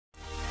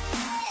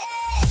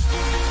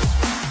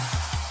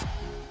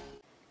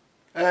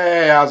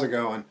how's it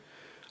going?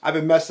 I've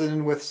been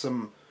messing with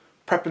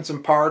prepping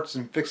some parts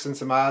and fixing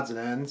some odds and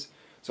ends,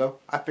 so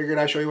I figured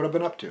I'd show you what I've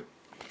been up to.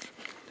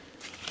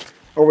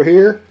 Over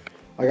here,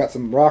 I got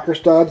some rocker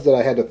studs that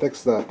I had to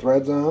fix the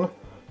threads on.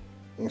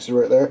 You can see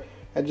right there.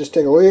 I just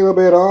take a little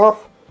bit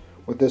off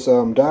with this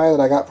die that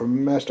I got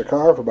from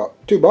MasterCard for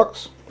about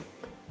 $2.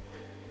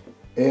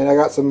 And I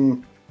got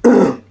some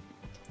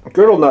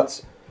girdle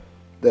nuts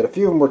that a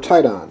few of them were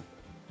tight on.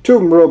 Two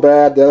of them real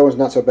bad, the other one's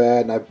not so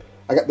bad. And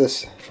I got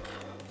this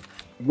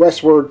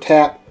Westward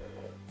tap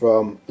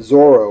from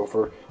Zorro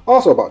for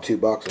also about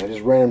 $2. And I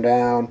just ran them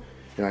down,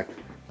 and I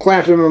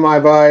clamped them in my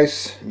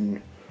vise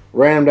and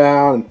ran them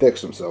down and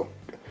fixed them. So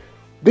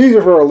these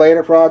are for a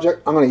later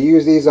project. I'm going to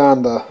use these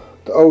on the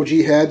OG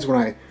heads when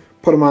I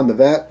put them on the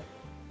vet.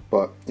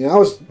 But you know, I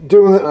was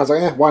doing it and I was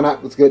like, why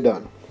not? Let's get it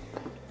done.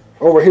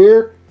 Over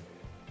here,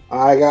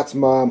 I got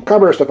some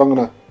carburetor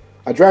stuff.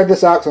 I dragged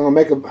this out, so I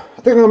think I'm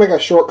gonna make a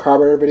short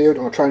carburetor video. I'm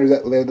gonna try and do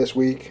that later this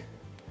week.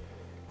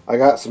 I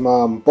got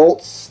some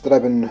bolts that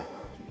I've been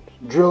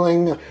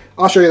drilling.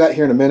 I'll show you that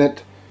here in a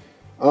minute.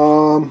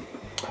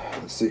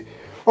 Let's see.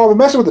 Oh, I've been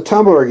messing with the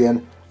tumbler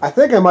again. I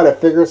think I might have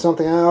figured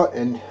something out,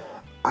 and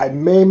I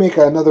may make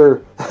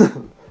another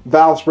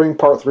valve spring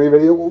part 3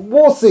 video.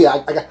 We'll see.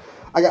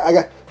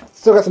 I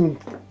still got some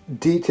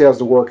details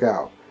to work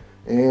out.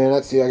 And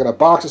let's see, I got a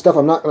box of stuff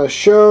I'm not going to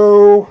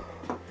show.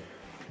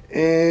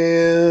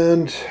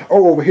 And,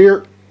 oh, over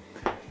here,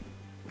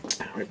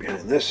 right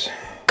behind this,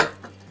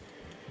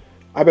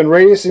 I've been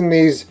racing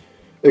these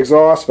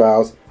exhaust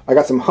valves. I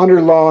got some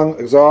 100 long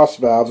exhaust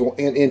valves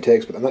and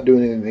intakes, but I'm not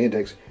doing any of the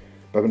intakes.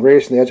 But I've been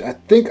racing the edge. I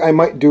think I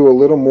might do a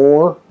little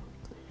more.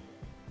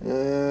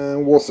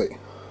 And we'll see.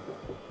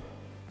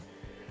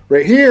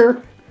 Right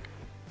here,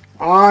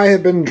 I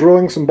have been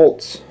drilling some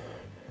bolts.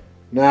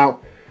 Now,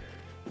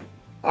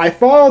 I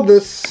followed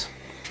this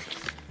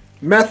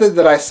method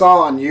that I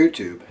saw on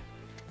YouTube,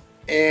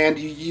 and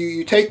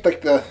you take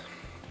like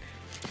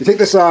you take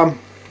this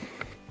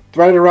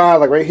threaded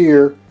rod like right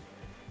here,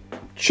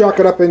 chuck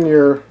it up in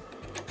your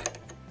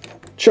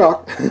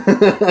chuck,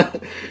 and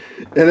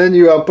then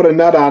you put a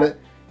nut on it,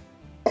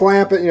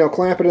 clamp it,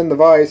 clamp it in the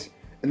vise,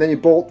 and then you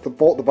bolt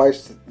the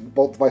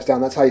vise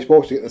down. That's how you're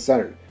supposed to get it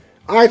centered.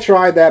 I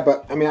tried that,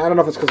 but I mean, I don't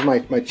know if it's because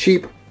my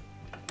cheap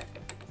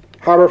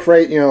Harbor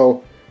Freight,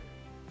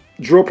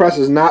 drill press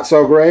is not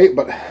so great,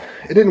 but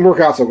it didn't work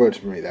out so good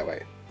for me that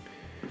way.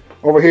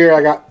 Over here,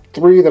 I got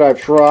 3 that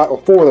I've tried, or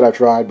 4 that I've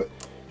tried, but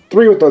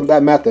 3 with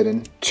that method,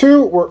 and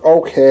 2 were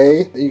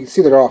okay. You can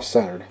see they're off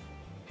centered. A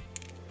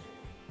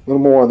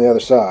little more on the other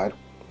side.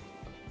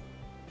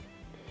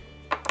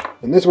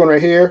 And this one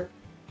right here,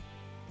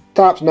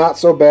 top's not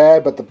so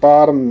bad, but the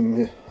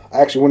bottom,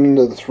 I actually went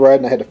into the thread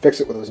and I had to fix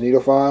it with this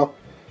needle file.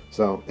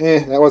 So,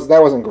 that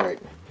wasn't great.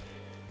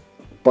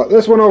 But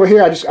this one over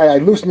here, I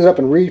loosened it up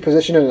and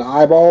repositioned it and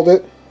eyeballed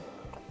it.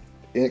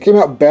 And it came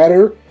out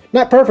better.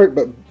 Not perfect,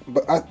 but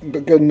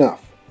good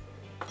enough.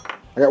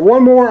 I got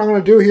one more I'm going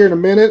to do here in a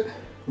minute.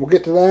 We'll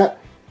get to that.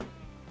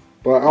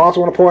 But I also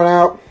want to point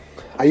out,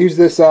 I use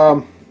this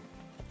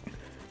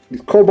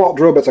these Cobalt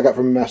drill bits I got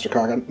from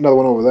MasterCard. I got another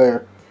one over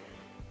there.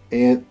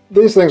 And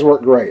these things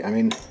work great. I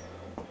mean,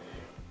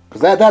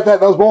 because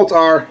those bolts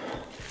are,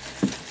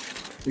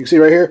 you can see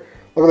right here,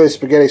 look at these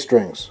spaghetti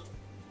strings.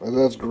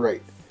 That's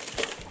great.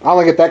 I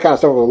only get that kind of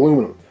stuff with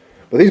aluminum.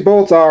 But these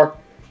bolts are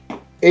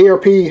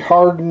ARP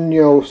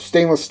hardened,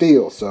 stainless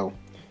steel. So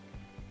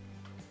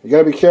you got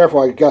to be careful,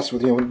 I guess,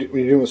 with when you're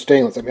doing with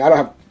stainless. I mean, I don't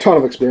have a ton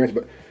of experience,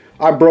 but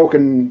I've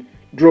broken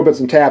drill bits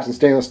and taps and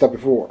stainless stuff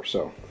before.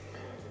 So,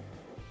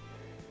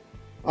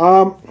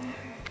 I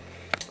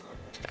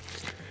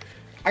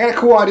got a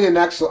cool idea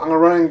next, so I'm gonna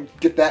run and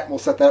get that, and we'll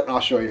set that up, and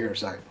I'll show you here in a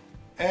second.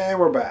 And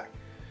we're back.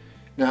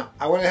 Now,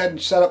 I went ahead and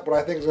set up what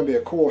I think is gonna be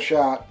a cool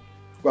shot.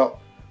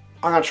 Well,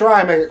 I'm going to try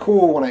and make it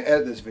cool when I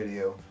edit this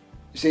video.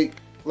 You see,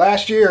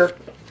 last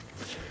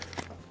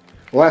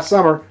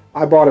summer,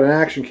 I bought an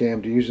action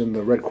cam to use in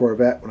the red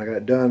Corvette when I got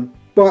it done.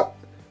 But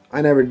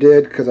I never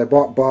did because I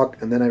bought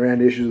Buck and then I ran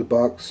into issues with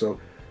Buck. So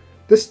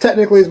this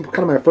technically is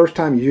kind of my first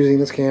time using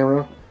this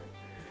camera.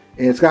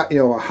 And it's got,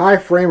 a high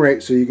frame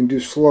rate so you can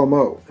do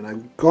slow-mo. And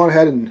I've gone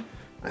ahead and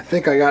I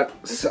think I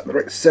got the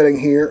right setting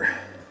here.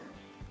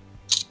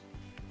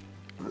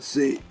 Let's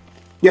see.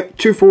 Yep,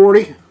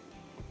 240.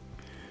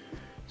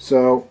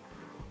 So,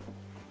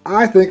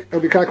 I think it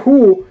would be kind of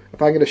cool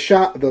if I get a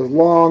shot of the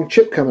long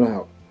chip coming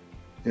out.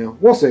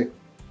 We'll see.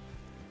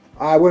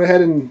 I went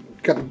ahead and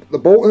got the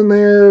bolt in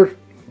there,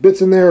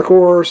 bits in there, of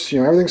course.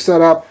 Everything's set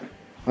up.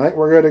 I think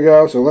we're good to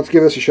go. So let's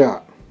give this a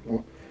shot.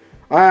 Well,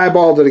 I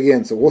eyeballed it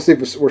again, so we'll see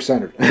if we're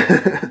centered.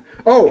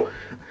 Oh,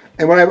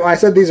 and when I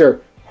said these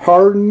are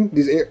hardened,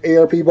 these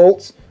ARP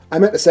bolts, I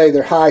meant to say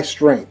they're high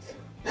strength.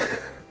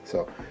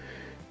 So,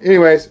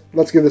 anyways,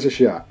 let's give this a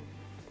shot.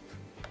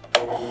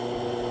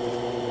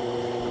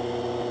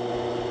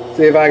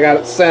 See if I got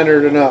it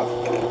centered enough.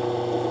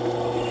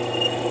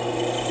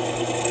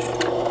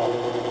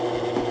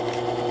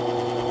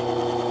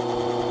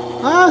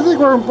 I think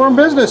we're in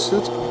business.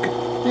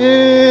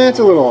 It's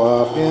a little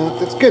off.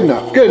 Yeah, it's good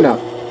enough. Good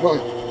enough. Well,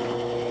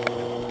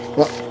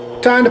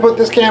 time to put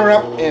this camera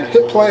up and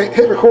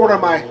hit record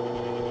on my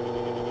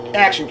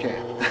action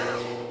cam.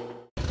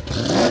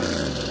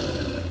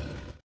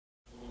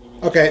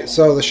 Okay,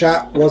 so the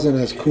shot wasn't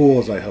as cool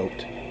as I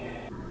hoped.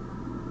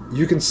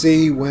 You can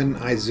see when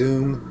I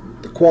zoom,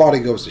 the quality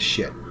goes to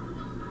shit.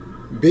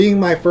 Being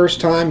my first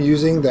time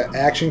using the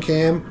action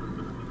cam,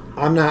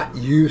 I'm not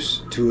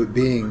used to it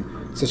being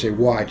such a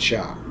wide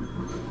shot.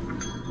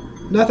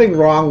 Nothing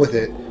wrong with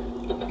it.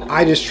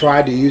 I just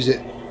tried to use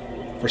it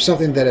for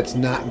something that it's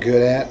not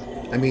good at.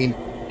 I mean,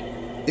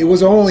 it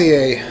was only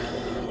a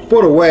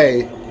foot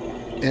away,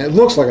 and it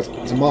looks like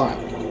it's a mile.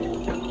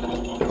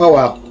 Oh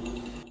well.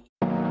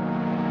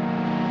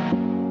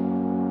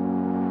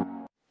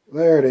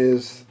 There it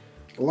is.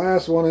 The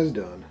last one is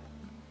done.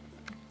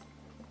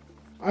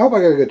 I hope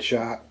I got a good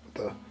shot with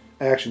the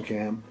action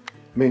cam.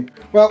 I mean,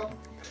 well,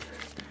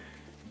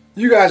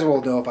 you guys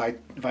will know if I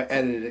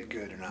edited it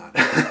good or not.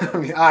 I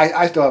mean,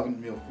 I still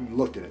haven't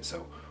looked at it,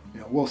 so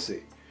we'll see.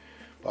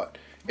 But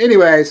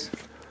anyways,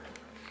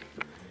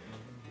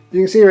 you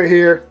can see right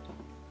here,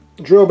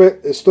 drill bit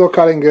is still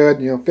cutting good.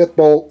 5th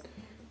bolt,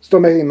 still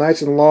making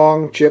nice and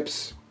long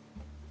chips.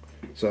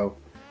 So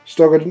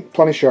still good,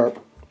 plenty sharp.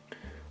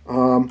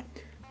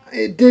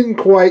 It didn't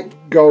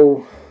quite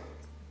go,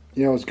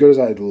 as good as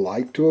I'd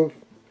like to have.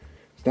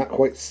 It's not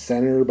quite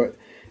center, but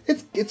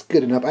it's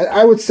good enough.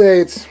 I would say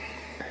it's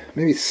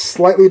maybe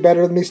slightly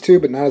better than these two,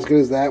 but not as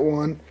good as that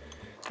one.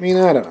 I mean,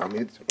 I don't know. I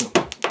mean,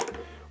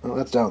 well,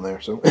 that's down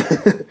there. So,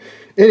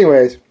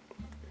 anyways,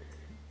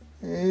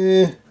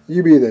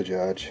 you be the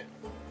judge.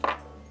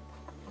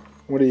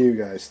 What do you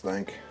guys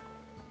think?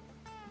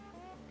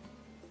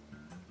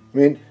 I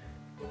mean,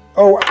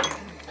 oh.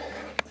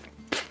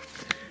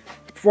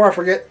 Before I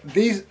forget,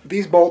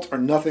 these bolts are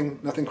nothing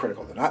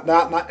critical. They're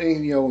not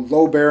any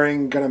low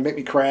bearing, gonna make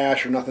me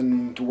crash or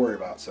nothing to worry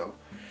about. So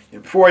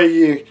before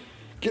you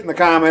get in the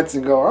comments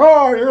and go,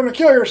 oh, you're gonna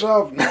kill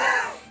yourself,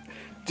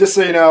 just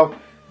so you know,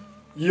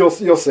 you'll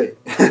see.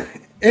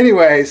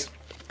 Anyways,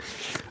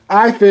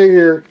 I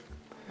figure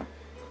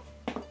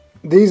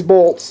these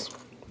bolts,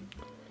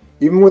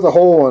 even with a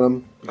hole in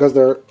them, because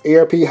they're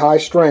ARP high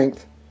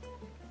strength,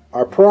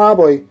 are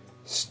probably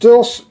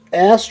still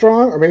as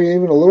strong, or maybe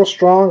even a little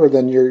stronger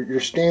than your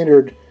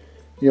standard,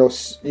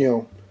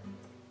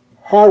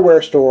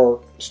 hardware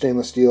store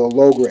stainless steel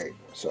low grade.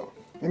 So,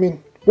 I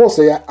mean, we'll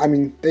see. I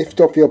mean, they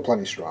still feel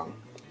plenty strong.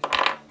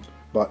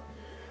 But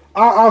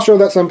I'll show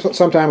that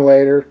sometime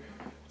later.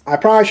 I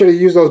probably should have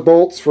used those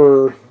bolts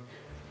for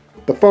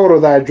the photo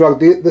that I drug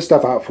this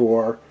stuff out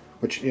for,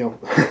 which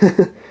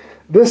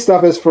this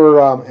stuff is for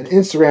an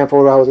Instagram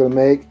photo I was going to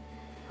make.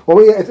 Well,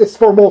 it's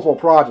for multiple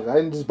projects. I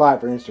didn't just buy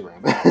it for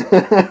Instagram.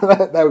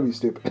 that would be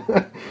stupid.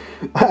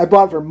 I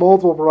bought it for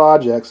multiple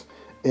projects,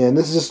 and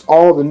this is just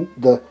all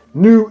the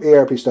new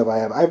ARP stuff I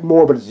have. I have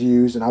more, but it's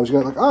used, and I was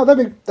going like, oh,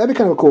 that'd be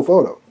kind of a cool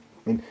photo.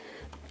 I mean,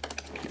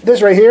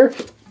 this right here,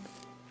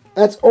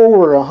 that's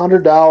over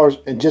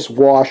 $100 in just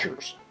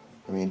washers.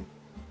 I mean,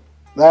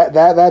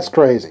 that's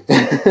crazy.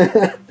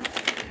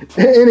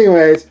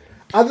 Anyways,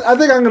 I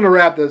think I'm going to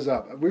wrap this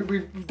up.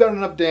 We've done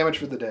enough damage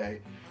for the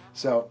day,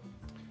 so.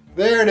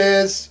 There it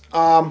is.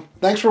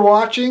 Thanks for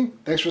watching.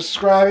 Thanks for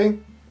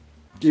subscribing.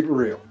 Keep it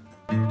real.